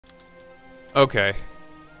Okay.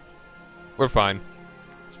 We're fine.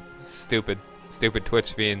 Stupid. Stupid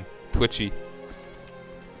Twitch being twitchy.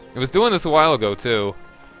 It was doing this a while ago, too.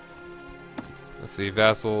 Let's see,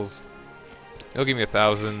 vassals. He'll give me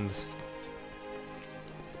 1,000.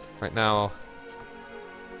 Right now.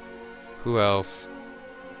 Who else?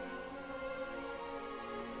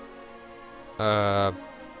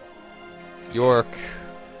 York.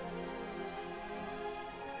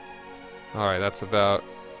 Alright, that's about...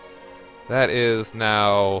 That is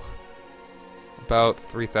now... about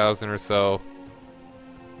 3,000 or so.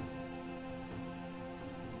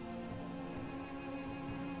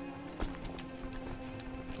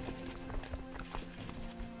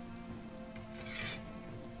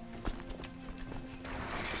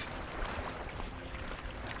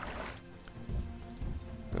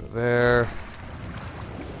 Go there.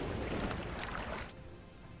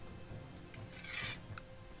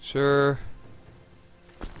 Sure.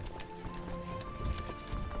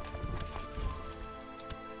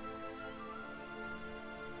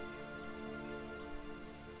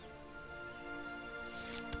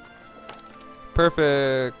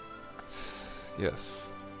 Perfect. Yes.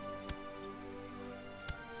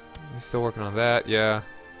 He's still working on that, yeah.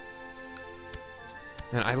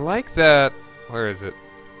 And I like that. Where is it?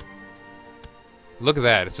 Look at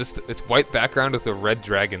that. It's white background with a red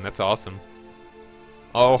dragon. That's awesome.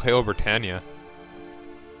 All hail Britannia.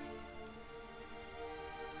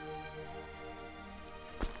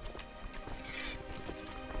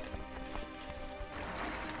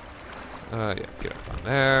 Yeah, get up on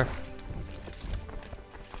there.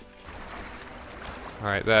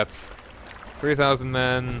 Alright, that's 3,000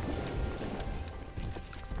 men.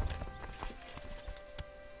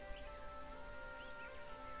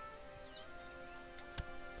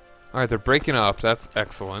 Alright, they're breaking up. That's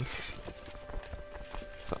excellent.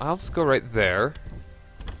 So I'll just go right there.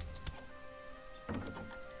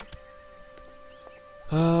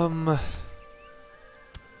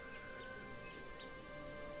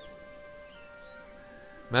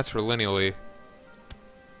 Matrilineally.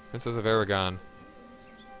 Princess of Aragon.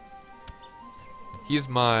 He's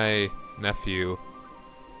my nephew.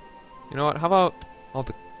 You know what? How about I'll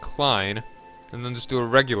decline and then just do a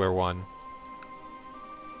regular one.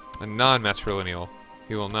 A non-matrilineal.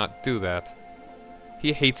 He will not do that.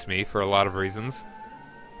 He hates me for a lot of reasons.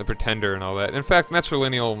 The Pretender and all that. In fact,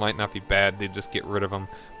 matrilineal might not be bad. They'd just get rid of him.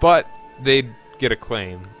 But they'd get a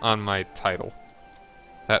claim on my title.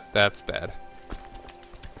 That's bad.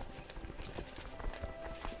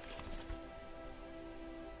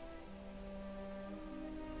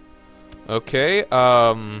 Okay,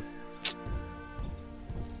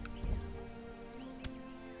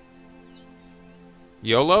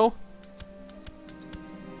 YOLO?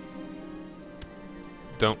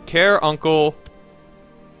 Don't care, uncle.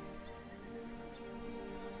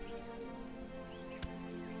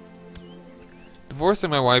 Divorcing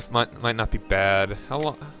my wife might not be bad. How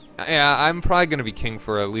long? Yeah, I'm probably gonna be king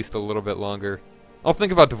for at least a little bit longer. I'll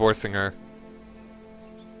think about divorcing her.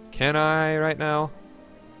 Can I right now?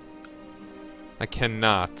 I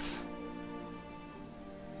cannot.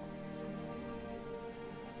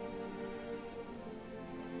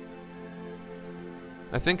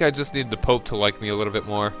 I think I just need the Pope to like me a little bit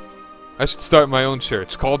more. I should start my own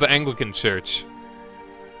church, called the Anglican Church.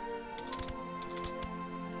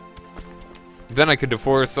 Then I could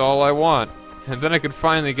divorce all I want. And then I could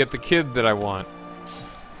finally get the kid that I want.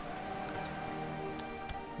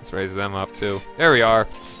 Let's raise them up too. There we are.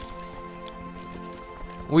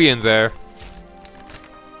 We in there.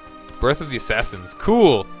 Birth of the Assassins.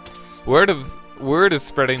 Cool! Word is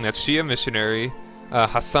spreading that Shia missionary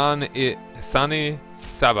Hassani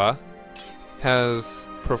Saba has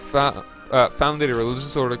founded a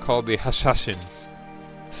religious order called the Hashashins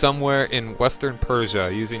somewhere in western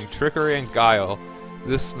Persia. Using trickery and guile,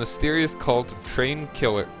 this mysterious cult of trained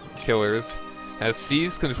killers has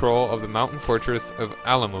seized control of the mountain fortress of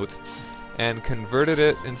Alamut and converted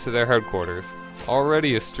it into their headquarters.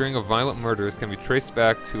 Already a string of violent murders can be traced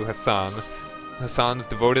back to Hassan's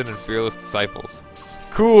devoted and fearless disciples.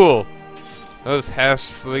 Cool! Those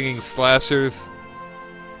hash-slinging slashers.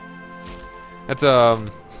 That's, what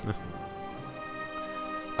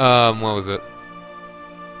was it?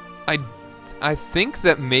 I think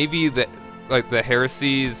that maybe the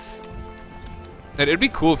heresies... That it'd be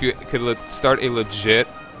cool if you could start a legit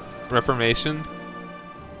Reformation.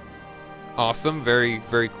 Awesome, very,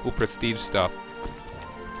 very cool prestige stuff.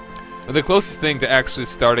 But the closest thing to actually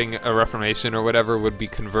starting a Reformation or whatever would be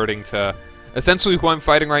converting to essentially who I'm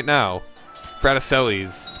fighting right now.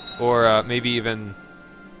 Fraticelli's. Or maybe even...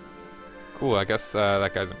 Cool, I guess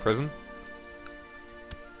that guy's in prison.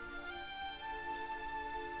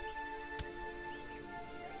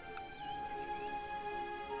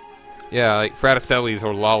 Yeah, like Fraticellis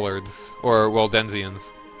or Lollards or Waldensians.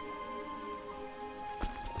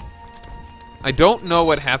 I don't know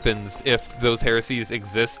what happens if those heresies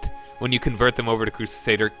exist when you convert them over to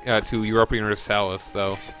Crusader to European Universalis,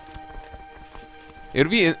 though. It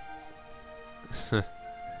would be.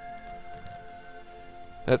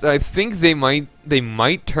 I think they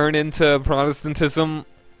might turn into Protestantism,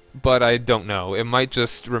 but I don't know. It might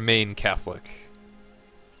just remain Catholic.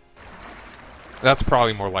 That's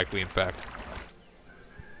probably more likely, in fact.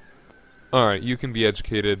 Alright, you can be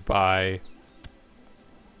educated by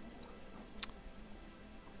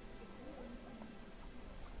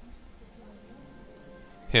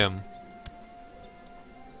him.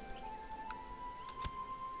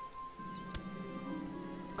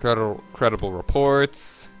 Credible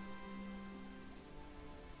reports.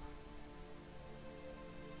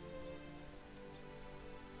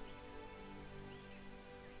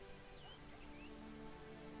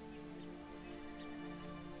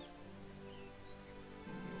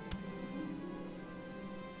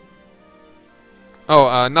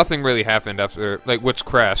 Oh, nothing really happened after, like, which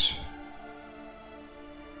crash?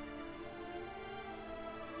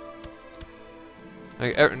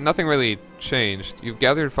 Like, nothing really changed. You've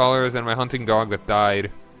gathered followers and my hunting dog that died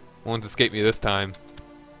won't escape me this time.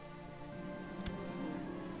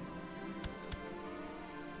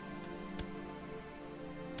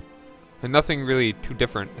 And nothing really too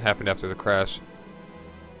different happened after the crash.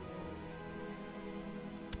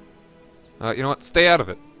 You know what? Stay out of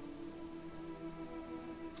it.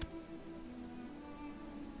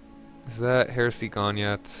 Is that heresy gone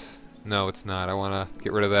yet? No, it's not. I want to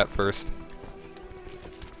get rid of that first.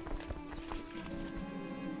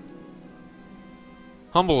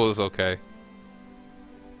 Humble is okay.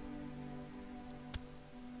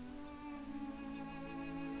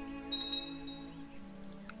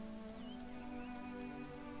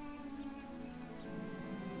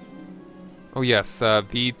 Oh yes,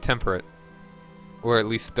 be temperate. Or at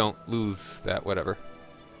least don't lose that, whatever.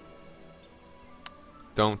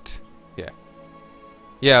 Don't... yeah.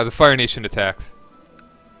 Yeah, the Fire Nation attacked.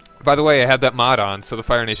 By the way, I had that mod on, so the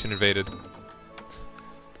Fire Nation invaded.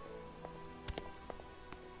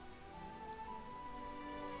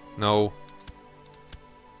 No.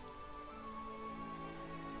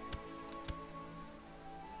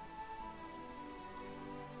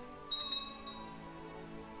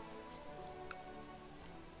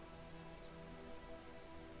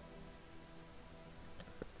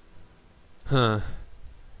 Huh.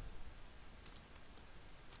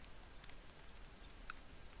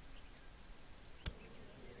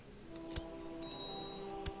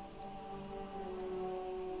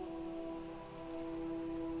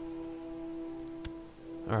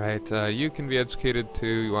 Alright, you can be educated too.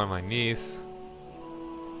 You are my niece.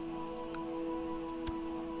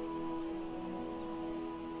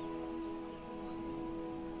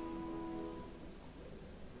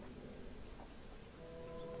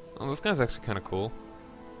 Oh, this guy's actually kind of cool.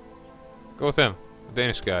 Go with him. The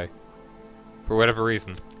Danish guy. For whatever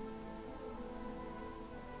reason.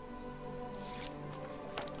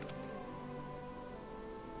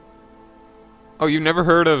 Oh, you've never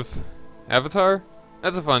heard of Avatar?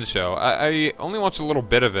 That's a fun show. I only watched a little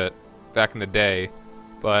bit of it back in the day,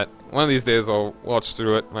 but one of these days I'll watch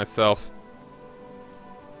through it myself.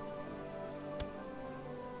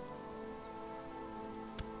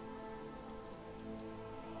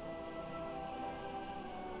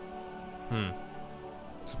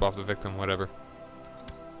 Tip off the victim, whatever.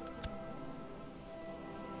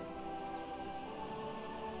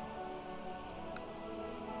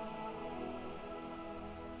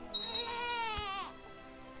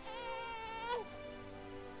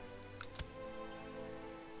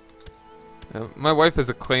 My wife has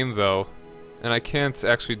a claim, though, and I can't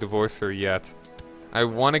actually divorce her yet. I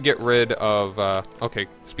want to get rid of, okay,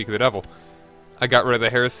 speak of the devil. I got rid of the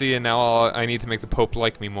heresy, and now I need to make the Pope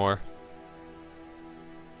like me more.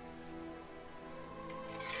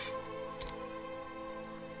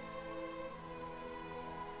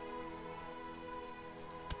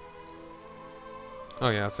 Oh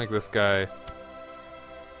yeah, let's make this guy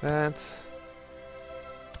that.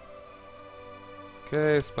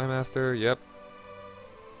 Okay, Spy Master, yep.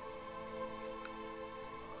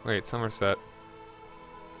 Wait, Somerset.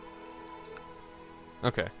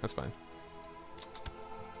 Okay, that's fine.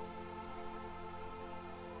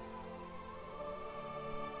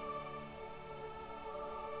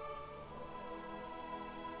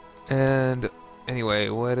 And anyway,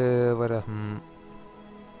 I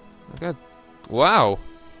got, wow,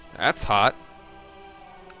 that's hot.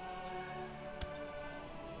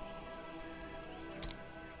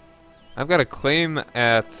 I've got a claim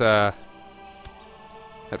at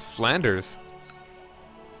At Flanders?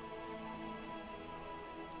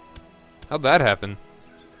 How'd that happen?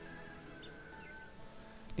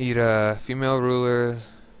 Eat female rulers.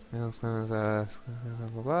 Blah, blah,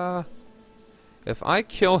 blah. If I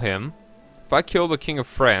kill him, if I kill the King of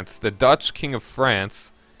France, the Dutch King of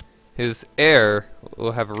France, his heir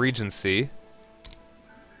will have a regency.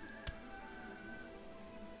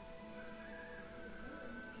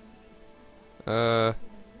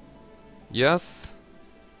 Yes.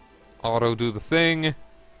 Auto do the thing.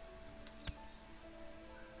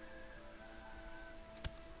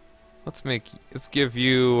 Let's give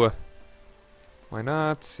you, why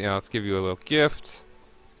not? Yeah, let's give you a little gift.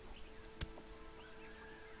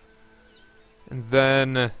 And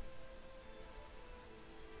then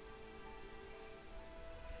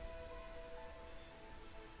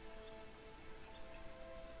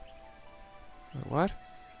what?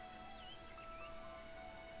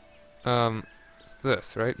 It's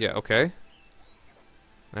this, right? Yeah, okay.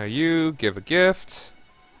 Now you give a gift.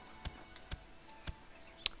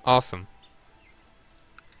 Awesome.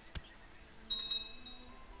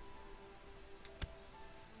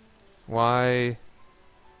 Why?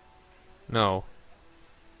 No.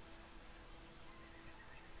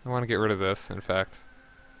 I want to get rid of this, in fact.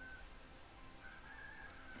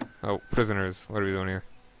 Oh, prisoners. What are we doing here?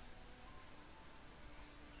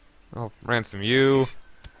 I'll ransom you.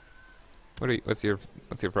 What's your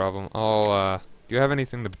problem? Do you have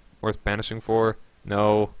anything worth banishing for?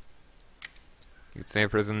 No. You can stay in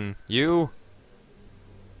prison. You?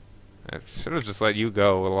 I should have just let you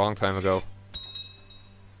go a long time ago.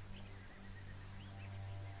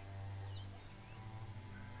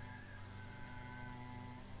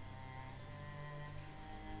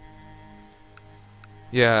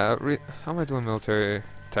 Yeah, how am I doing military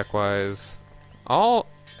tech-wise?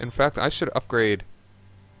 In fact, I should upgrade.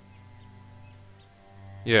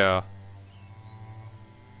 Yeah.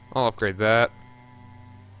 I'll upgrade that.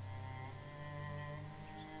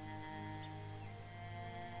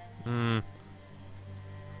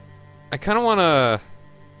 I kind of want to...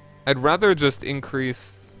 I'd rather just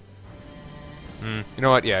increase... You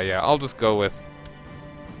know what? Yeah, I'll just go with...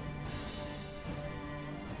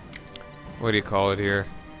 What do you call it here?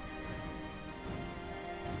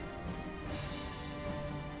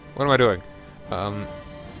 What am I doing?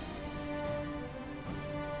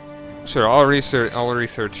 Sure, I'll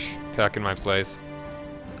research tech in my place.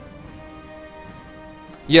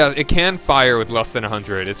 Yeah, it can fire with less than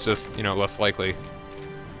 100. It's just, you know, less likely.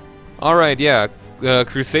 Alright, yeah.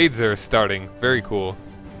 Crusades are starting. Very cool.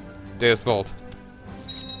 Deus Vult.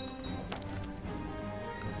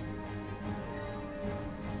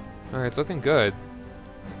 Alright, it's looking good.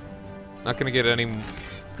 Not gonna get any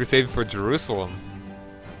crusade for Jerusalem.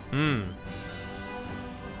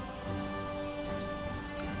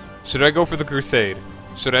 Should I go for the crusade?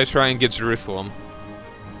 Should I try and get Jerusalem?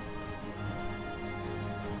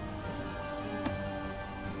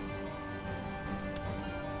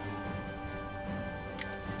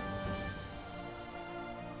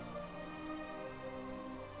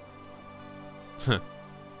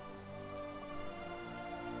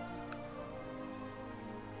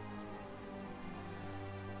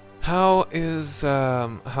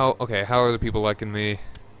 How are the people liking me?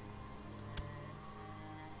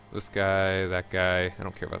 This guy, that guy. I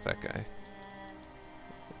don't care about that guy.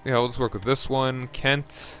 Yeah, we'll just work with this one.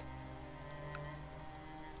 Kent.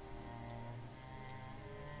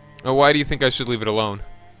 Oh, why do you think I should leave it alone?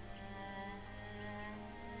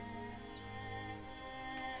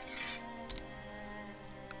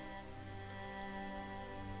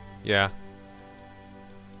 Yeah.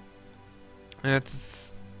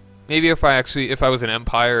 It's... Maybe if I was an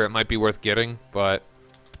empire, it might be worth getting, but...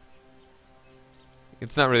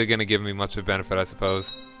 It's not really going to give me much of a benefit, I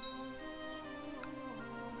suppose.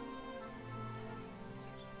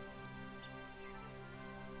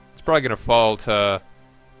 It's probably going to fall to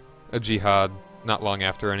a jihad not long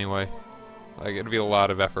after anyway. Like, it'd be a lot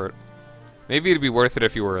of effort. Maybe it'd be worth it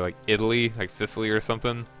if you were, like, Italy, like Sicily or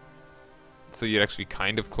something. So you'd actually be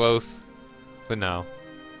kind of close. But no.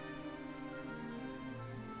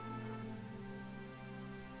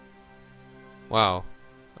 Wow.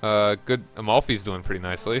 Good. Amalfi's doing pretty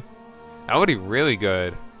nicely. That would be really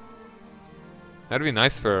good. That'd be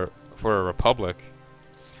nice for a republic.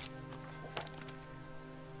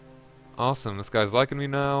 Awesome. This guy's liking me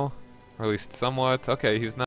now, or at least somewhat. Okay, he's not.